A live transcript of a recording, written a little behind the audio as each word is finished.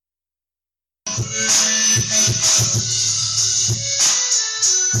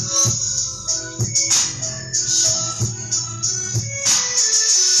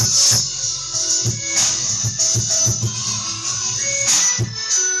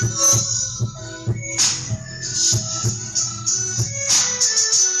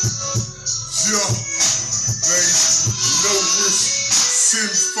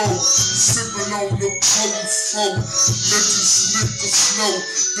Sipping on the potent folk. Let these niggas know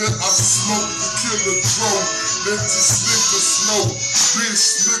that I smoke the killer drone. Let these niggas know, bitch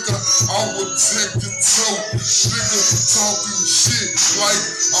nigga, I will take your toe. Nigga talking shit like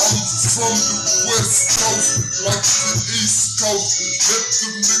I'm from the West Coast, like the East Coast. Let the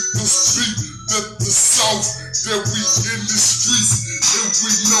niggas be that the South, that we in the streets, and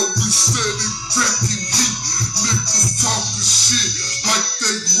we know we steady cracking heat. Niggas talking shit like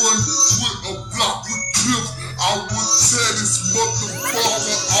they run with a block with clips. I would tear this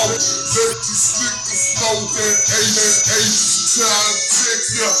motherfucker out. Let these niggas know that ain't time text.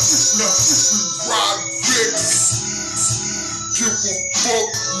 Yeah, we ride reckless. Give a fuck,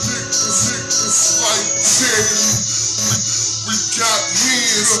 niggas like Teddy. We got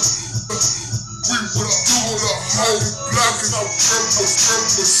hands. We would do the whole block and I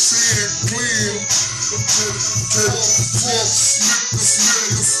represent clean.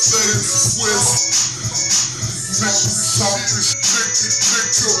 Niggas stay west. Niggas talk this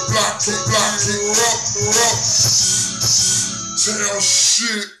nigga block up. Tear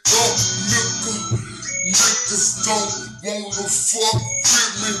shit up, nigga. Niggas don't wanna fuck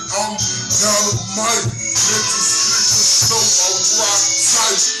with me. I'm dynamite. Niggas know I rock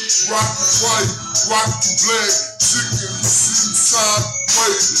tight, rock right, rock the black, chicken inside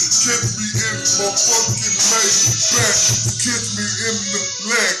way. Catch me in my fucking Maybach, catch me in the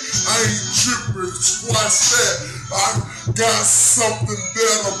lag. I ain't tripping, watch that. I got something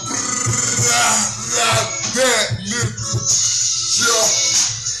that'll that nigga. Yeah,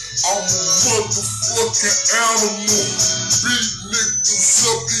 I'm a motherfucking animal. Beat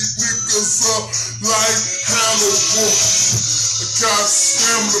niggas up, eat niggas up like Hannibal. I got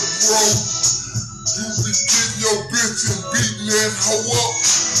stamina, bro. You be getting your bitch and beating that hoe up.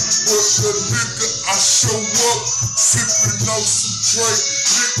 But the nigga, I show up, sipping on some drink.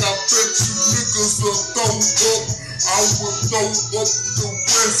 Nigga, I bet you niggas will throw up. I will throw up the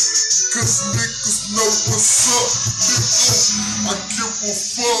West, cause niggas know what's up, nigga. I give a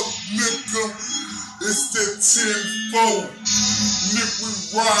fuck, nigga. It's that 10-4. Nigga, we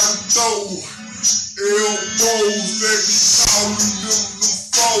riding through. Elbows, they be calling them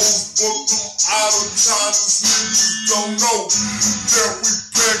foes. But them out-of-towners niggas don't know that we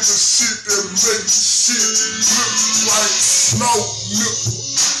back the shit that make shit look like snow, nigga.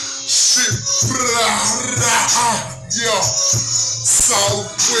 Shit, yeah.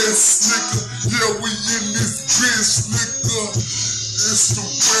 Southwest, nigga. Yeah, we in this bitch, nigga. It's the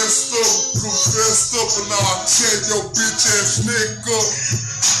West up, confessed up, and I'll tear your bitch ass nigga.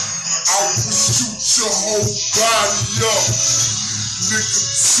 I will shoot your whole body up. Nigga,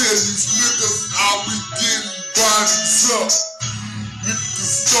 tell these niggas I'll be getting bodies up.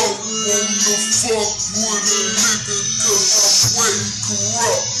 Niggas don't wanna fuck with a nigga cause I'm way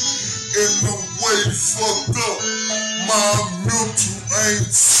corrupt and I'm way fucked up. My mental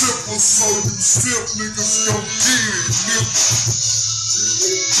ain't simple, so you simp niggas gon' get it, nigga.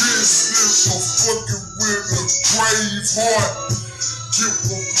 This nigga fucking with a brave heart. Give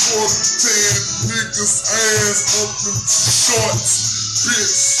a 40-10 niggas ass up in shorts.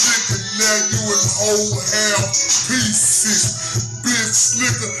 Bitch nigga, now you in whole half pieces. Bitch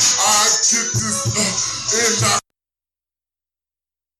nigga, I get this and I